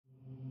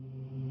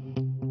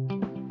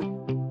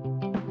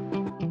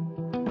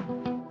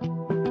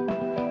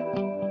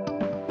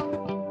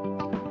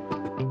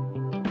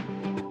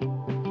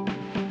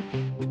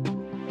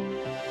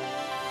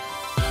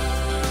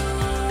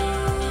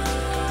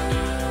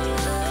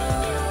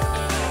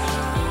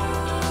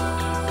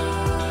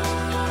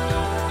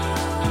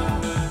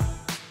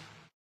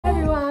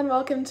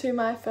welcome to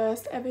my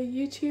first ever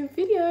YouTube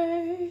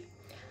video.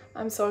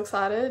 I'm so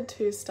excited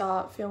to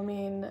start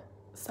filming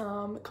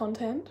some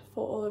content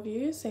for all of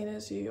you, seeing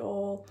as you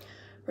all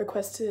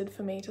requested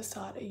for me to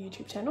start a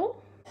YouTube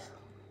channel.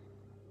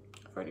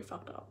 I've already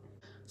fucked up.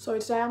 So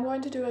today I'm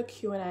going to do a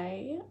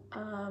Q&A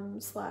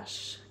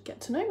slash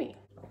get to know me.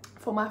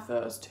 For my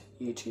first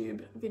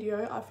YouTube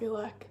video, I feel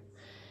like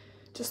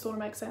just thought it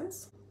makes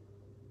sense.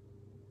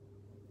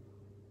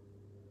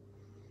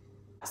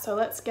 So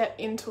let's get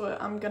into it.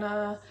 I'm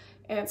gonna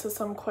answer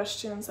some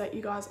questions that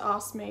you guys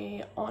asked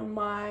me on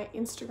my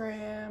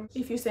Instagram.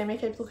 If you see me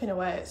keep looking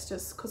away, it's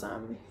just because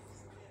I'm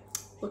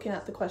looking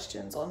at the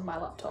questions on my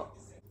laptop.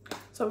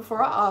 So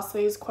before I ask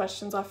these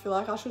questions, I feel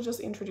like I should just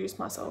introduce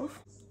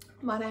myself.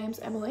 My name's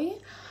Emily.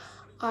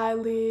 I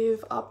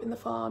live up in the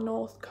far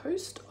north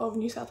coast of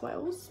New South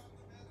Wales.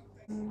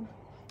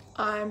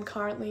 I'm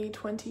currently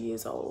 20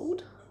 years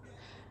old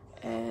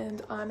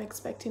and I'm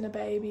expecting a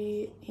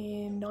baby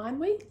in 9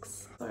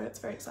 weeks, so it's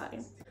very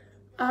exciting.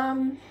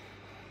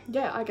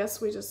 Yeah, I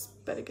guess we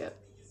just better get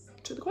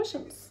to the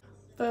questions.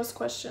 First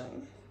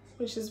question,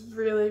 which is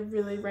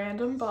really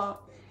random, but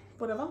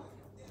whatever.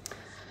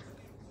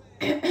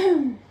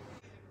 Do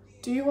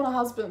you want a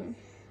husband?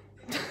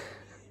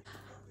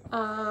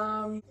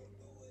 I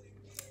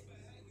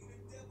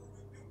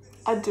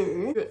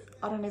do.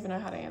 I don't even know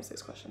how to answer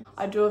this question.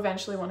 I do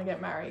eventually want to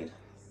get married,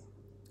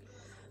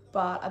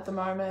 but at the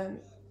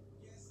moment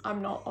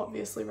I'm not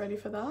obviously ready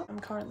for that. I'm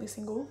currently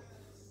single.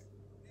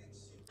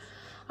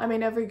 I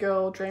mean, every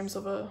girl dreams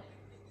of a,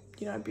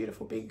 you know,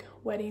 beautiful big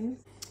wedding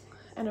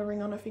and a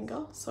ring on her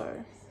finger,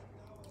 so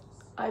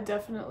I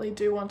definitely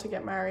do want to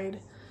get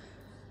married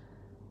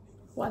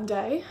one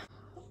day.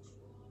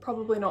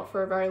 Probably not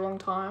for a very long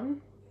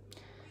time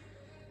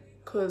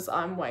because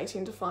I'm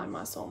waiting to find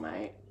my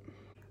soulmate.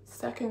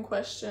 Second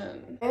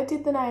question, where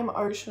did the name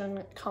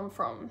Ocean come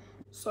from?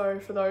 So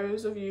for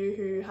those of you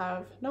who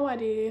have no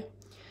idea,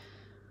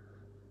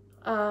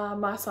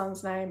 my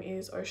son's name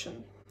is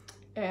Ocean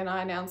and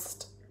I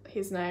announced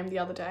his name the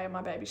other day at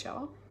my baby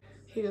shower.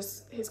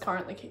 He's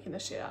currently kicking the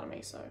shit out of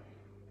me, so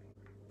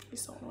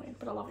he's so annoying,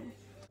 but I love him.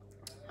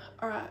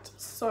 Alright,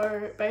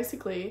 so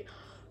basically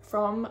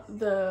from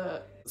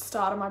the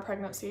start of my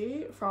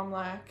pregnancy, from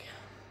like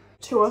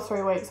 2 or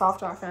 3 weeks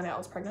after I found out I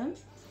was pregnant,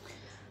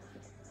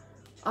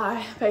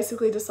 I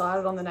basically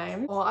decided on the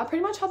name. Well, I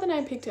pretty much had the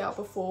name picked out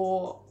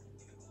before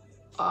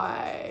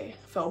I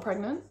fell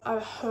pregnant.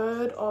 I've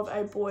heard of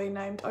a boy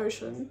named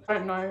Ocean. I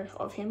don't know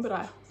of him,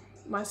 but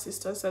my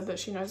sister said that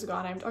she knows a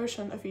guy named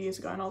Ocean a few years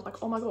ago, and I was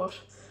like, oh my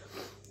gosh,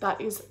 that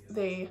is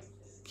the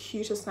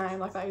cutest name.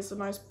 Like, that is the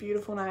most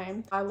beautiful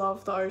name. I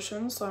love the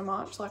ocean so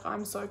much. Like,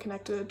 I'm so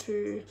connected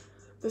to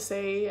the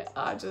sea.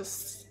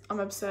 I'm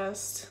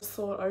obsessed. I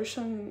thought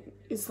Ocean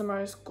is the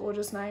most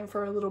gorgeous name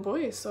for a little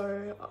boy,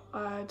 so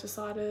I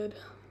decided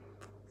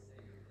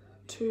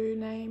to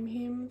name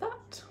him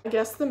that. I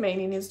guess the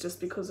meaning is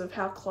just because of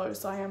how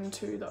close I am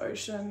to the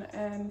ocean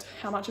and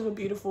how much of a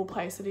beautiful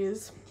place it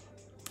is.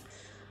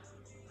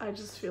 I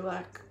just feel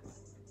like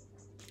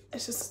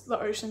it's just, the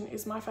ocean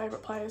is my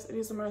favorite place. It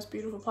is the most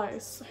beautiful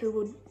place. Who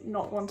would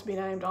not want to be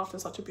named after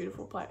such a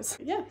beautiful place?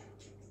 Yeah,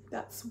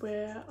 that's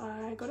where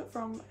I got it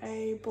from,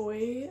 a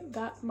boy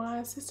that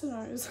my sister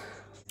knows.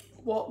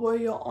 What were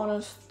your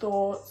honest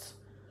thoughts,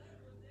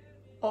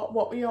 or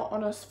what were your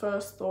honest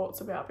first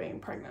thoughts about being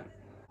pregnant?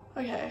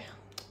 Okay,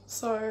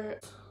 so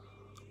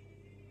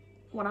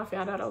when I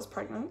found out I was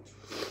pregnant,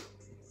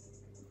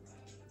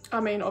 I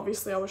mean,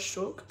 obviously I was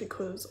shook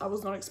because I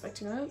was not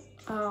expecting it.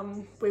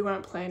 We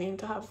weren't planning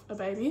to have a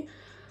baby,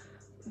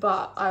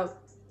 but I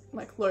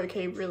like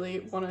low-key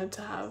really wanted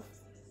to have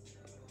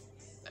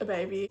a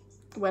baby.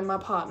 When my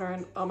partner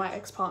and my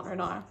ex-partner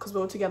and I, because we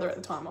were together at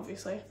the time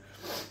obviously,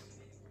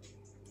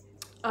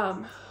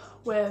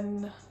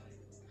 when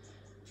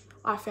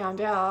I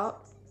found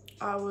out,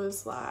 I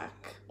was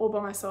like all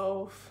by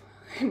myself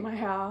in my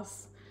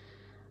house.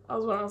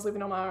 When I was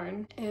living on my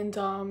own, and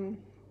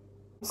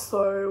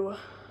so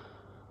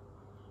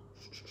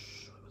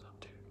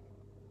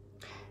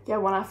yeah,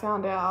 when I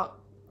found out,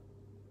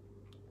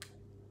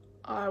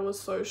 I was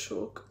so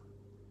shook.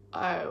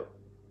 I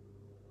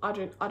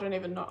didn't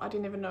even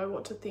know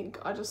what to think.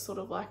 I just sort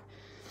of like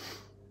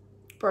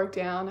broke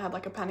down, had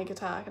like a panic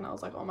attack, and I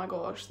was like, oh my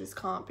gosh, this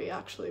can't be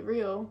actually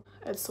real.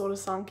 It sort of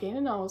sunk in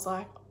and I was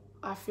like,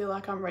 I feel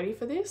like I'm ready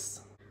for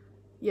this.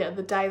 Yeah,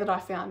 the day that I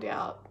found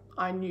out,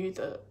 I knew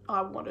that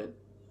I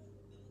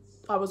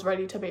was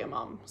ready to be a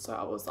mum. So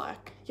I was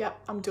like, yep,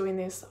 I'm doing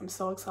this, I'm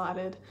so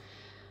excited.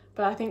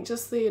 But I think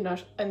just the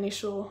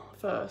initial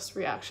first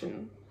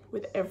reaction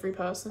with every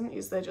person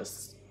is they're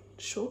just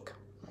shook.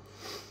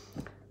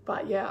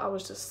 But yeah, I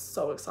was just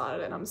so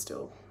excited, and I'm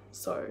still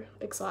so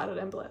excited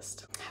and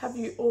blessed. Have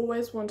you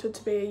always wanted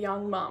to be a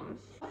young mum?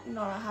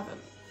 No, I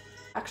haven't.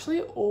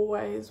 Actually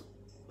always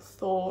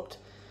thought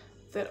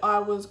that I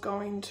was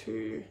going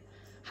to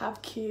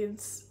have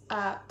kids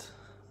I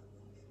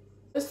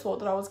just thought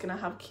that I was gonna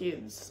have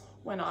kids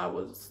when I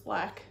was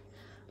like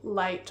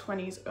late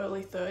 20s,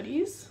 early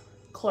 30s,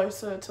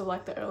 closer to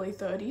like the early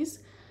 30s.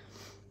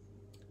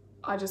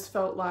 I just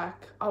felt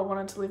like I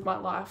wanted to live my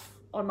life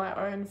on my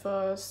own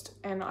first,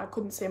 and I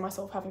couldn't see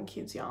myself having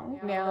kids young.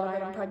 Now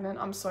that I'm pregnant,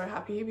 I'm so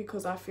happy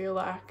because I feel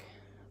like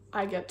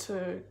I get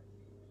to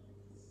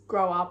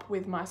grow up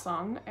with my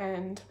son,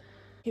 and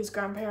his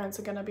grandparents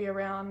are going to be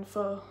around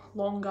for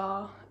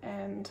longer,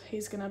 and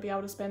he's going to be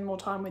able to spend more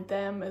time with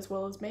them as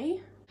well as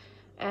me.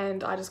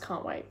 And I just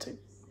can't wait to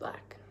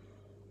like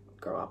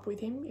grow up with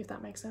him, if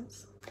that makes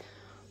sense.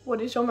 What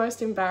is your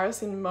most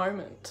embarrassing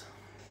moment?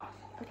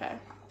 Okay.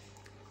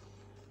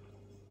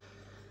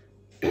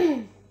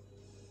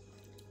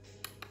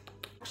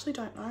 Actually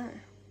don't know.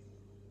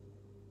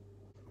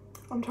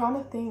 I'm trying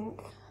to think.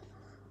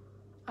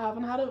 I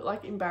haven't had a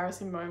like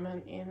embarrassing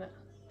moment in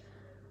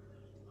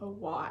a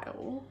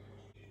while.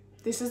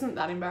 This isn't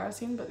that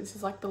embarrassing, but this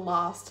is like the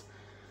last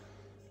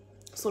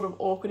sort of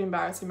awkward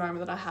embarrassing moment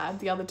that I had.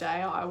 The other day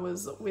I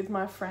was with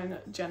my friend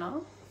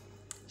Jenna.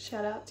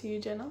 Shout out to you,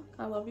 Jenna,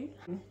 I love you.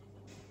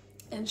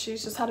 And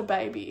she's just had a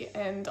baby,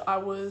 and I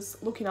was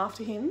looking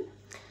after him,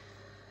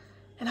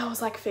 and I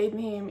was like feeding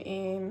him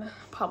in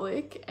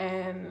public,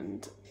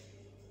 and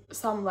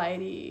some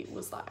lady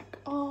was like,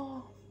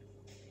 oh,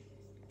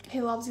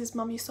 he loves his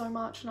mummy so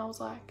much. And I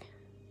was like,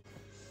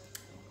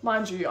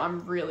 mind you,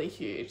 I'm really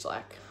huge,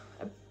 like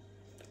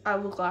I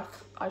look like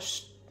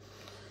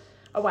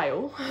a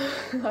whale.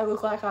 I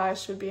look like I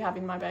should be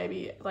having my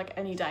baby like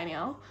any day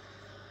now,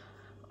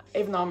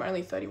 even though I'm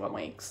only 31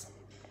 weeks.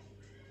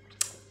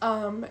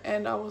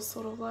 And I was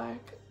sort of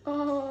like,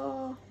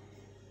 oh,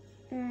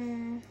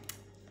 I'm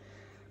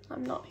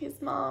not his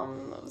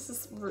mum.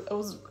 It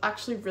was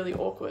actually really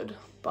awkward,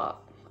 but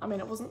I mean,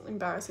 it wasn't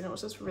embarrassing, it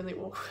was just really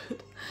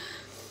awkward.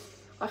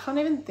 I can't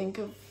even think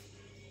of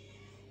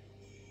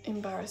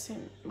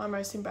my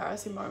most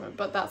embarrassing moment,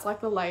 but that's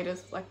like the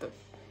latest, like the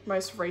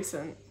most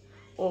recent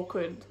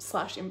awkward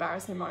 /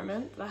 embarrassing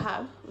moment that I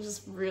had. It was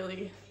just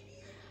really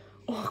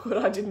awkward.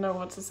 I didn't know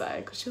what to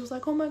say because she was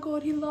like, oh my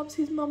god, he loves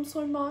his mum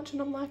so much,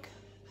 and I'm like,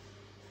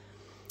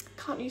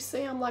 can't you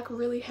see I'm like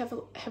really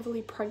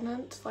heavily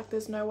pregnant? Like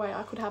there's no way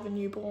I could have a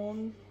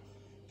newborn.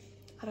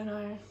 I don't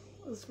know,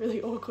 it was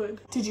really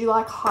awkward. Did you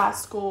like high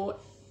school?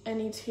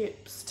 Any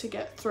tips to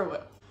get through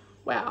it?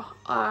 Wow,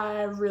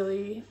 I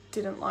really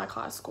didn't like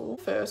high school.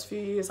 First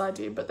few years I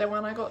did, but then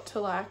when I got to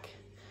like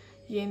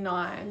year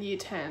 9, year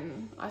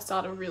 10, I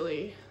started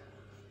really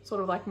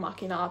sort of like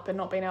mucking up and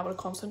not being able to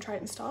concentrate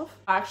and stuff.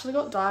 I actually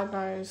got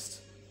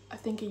diagnosed, I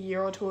think a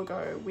year or 2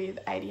 ago, with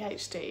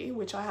ADHD,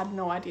 which I had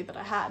no idea that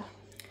I had.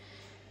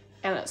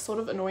 And it sort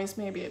of annoys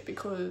me a bit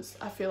because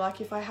I feel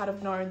like if I had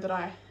have known that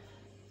I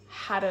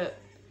had it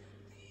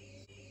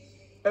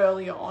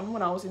earlier on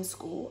when I was in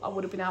school, I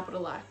would have been able to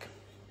like,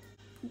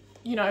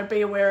 you know,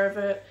 be aware of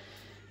it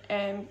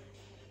and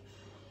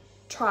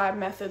try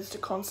methods to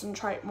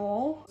concentrate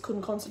more.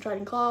 Couldn't concentrate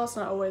in class,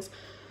 and I always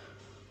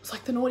was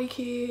like the naughty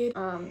kid.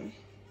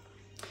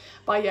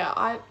 But yeah,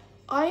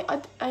 I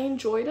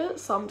enjoyed it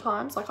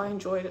sometimes. Like I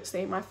enjoyed it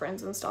seeing my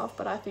friends and stuff,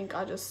 but I think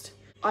I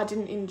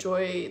didn't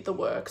enjoy the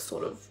work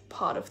sort of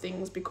part of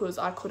things because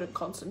I couldn't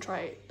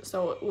concentrate,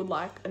 so it would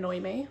like annoy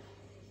me.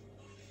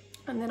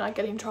 And then I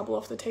get in trouble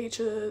off the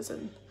teachers,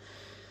 and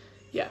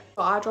yeah.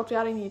 But I dropped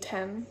out in year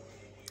 10.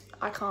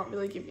 I can't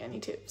really give you any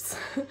tips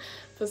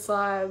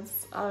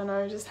besides, I don't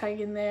know, just hang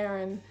in there,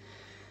 and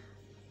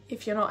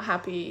if you're not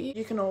happy,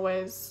 you can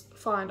always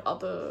find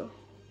other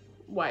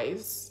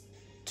ways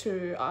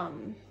to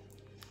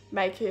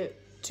make it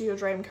to your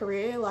dream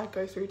career, like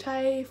go through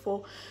TAFE,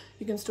 or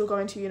you can still go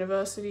into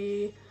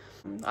university.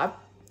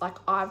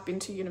 I've been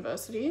to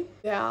university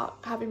without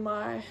having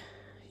my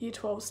year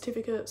 12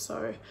 certificate,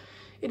 so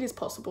it is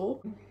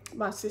possible.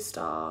 My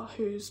sister,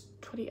 who's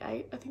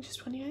 28, I think she's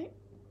 28,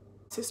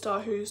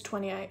 who's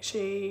 28,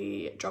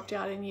 she dropped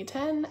out in year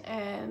 10,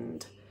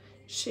 and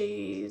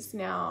she's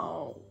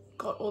now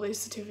got all these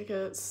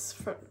certificates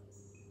for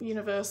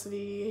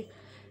university,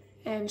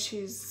 and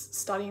she's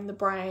studying the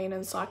brain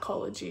and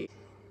psychology.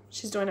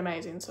 She's doing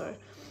amazing. So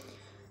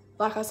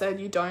like I said,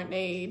 you don't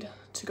need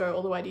to go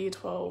all the way to year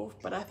 12,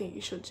 but I think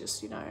you should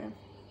just, you know,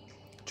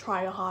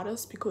 try your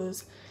hardest,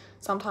 because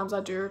sometimes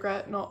I do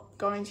regret not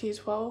going to year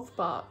 12,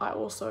 but I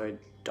also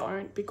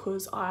don't,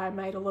 because I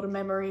made a lot of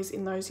memories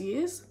in those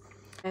years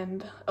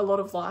and a lot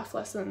of life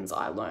lessons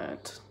I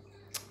learnt.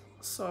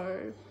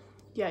 So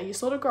yeah, you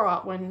sort of grow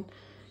up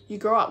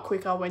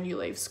quicker when you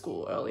leave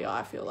school earlier,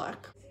 I feel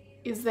like.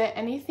 Is there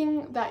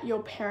anything that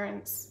your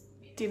parents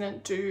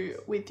didn't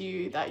do with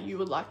you that you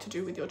would like to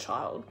do with your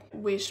child?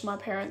 Wish my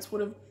parents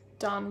would have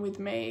done with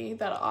me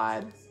that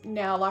I'd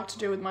now like to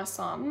do with my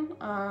son.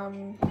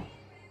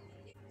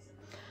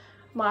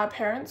 My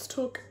parents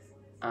took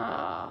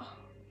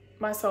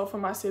myself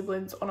and my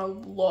siblings on a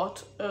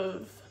lot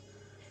of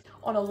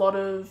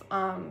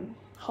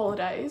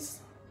holidays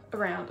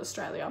around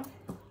Australia.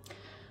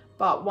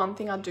 But one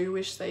thing I do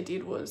wish they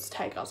did was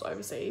take us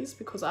overseas,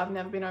 because I've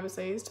never been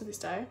overseas to this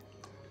day.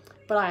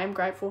 But I am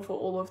grateful for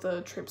all of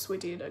the trips we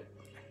did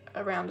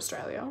around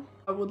Australia.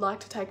 I would like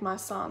to take my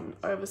son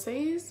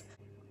overseas.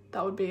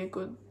 That would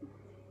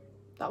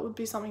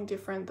be something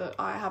different that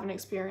I haven't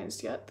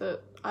experienced yet,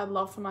 that I'd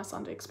love for my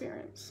son to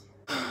experience.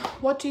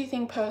 What do you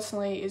think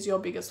personally is your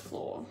biggest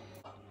flaw?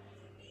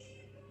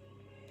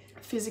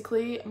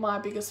 Physically, my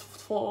biggest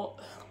flaw,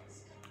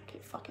 I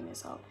keep fucking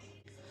this up.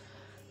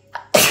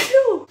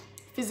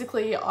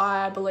 Physically,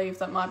 I believe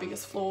that my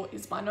biggest flaw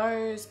is my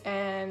nose,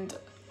 and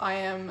I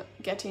am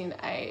getting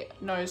a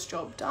nose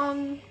job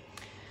done.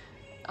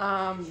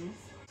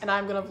 And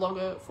I'm gonna vlog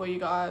it for you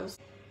guys.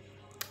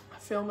 I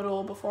film it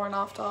all before and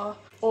after.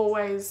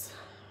 Always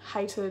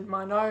hated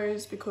my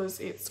nose because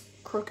it's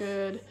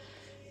crooked.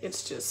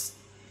 It's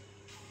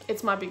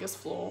my biggest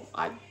flaw.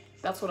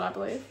 That's what I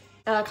believe.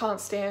 And I can't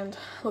stand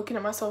looking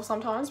at myself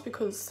sometimes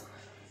because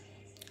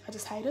I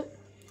just hate it.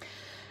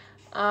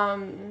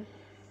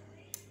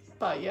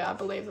 But yeah, I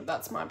believe that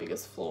that's my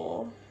biggest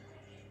flaw.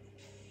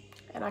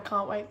 And I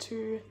can't wait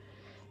to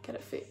get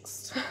it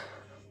fixed.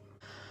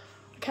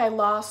 Okay,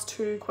 last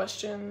 2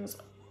 questions.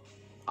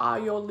 Are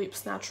your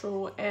lips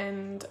natural,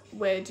 and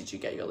where did you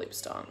get your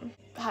lips done?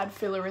 I had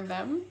filler in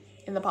them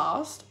in the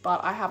past,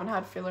 but I haven't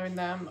had filler in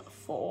them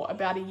for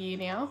about a year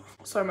now.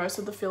 So most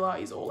of the filler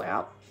is all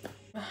out.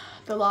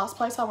 The last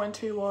place I went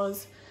to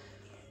was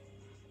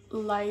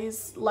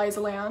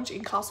Laser Lounge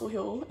in Castle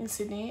Hill in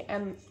Sydney,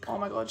 and oh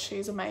my god,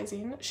 she's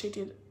amazing.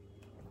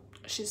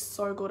 She's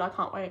so good. I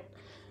can't wait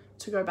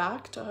to go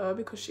back to her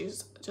because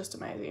she's just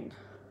amazing.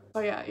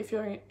 So yeah, if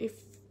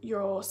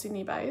you're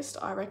Sydney based,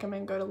 I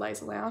recommend go to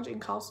Laser Lounge in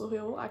Castle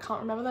Hill. I can't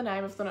remember the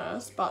name of the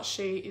nurse, but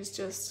she is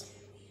just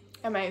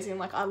amazing.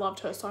 Like, I loved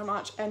her so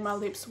much, and my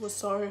lips were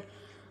so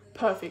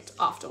perfect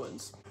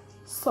afterwards.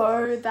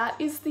 So that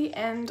is the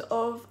end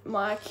of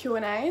my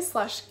Q&A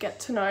 / get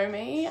to know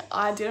me.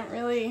 I didn't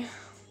really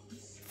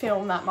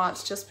film that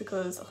much just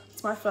because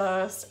it's my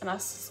first, and I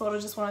sort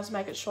of just wanted to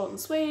make it short and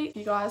sweet. If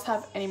you guys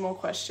have any more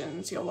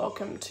questions, you're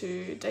welcome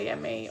to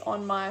DM me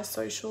on my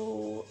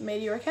social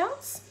media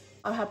accounts.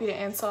 I'm happy to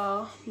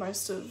answer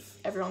most of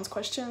everyone's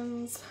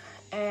questions,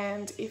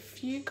 and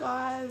if you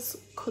guys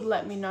could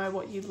let me know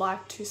what you'd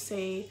like to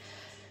see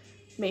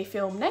me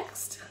film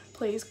next,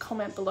 please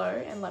comment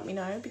below and let me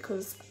know,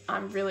 because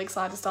I'm really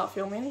excited to start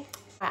filming.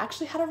 I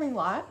actually had a ring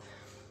light.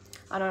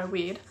 I know,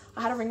 weird.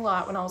 I had a ring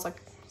light when I was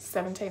like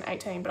 17,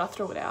 18, but I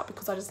threw it out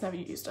because I just never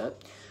used it.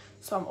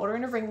 So I'm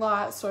ordering a ring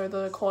light, so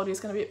the quality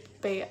is going to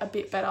be a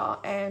bit better,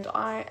 and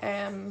I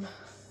am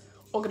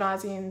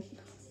organising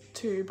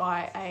to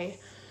buy a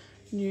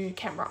new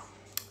camera,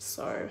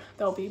 so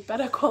there'll be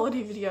better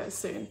quality videos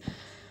soon.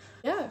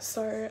 Yeah,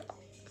 so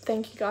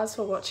thank you guys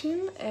for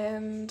watching,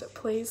 and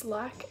please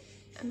like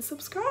and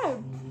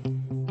subscribe.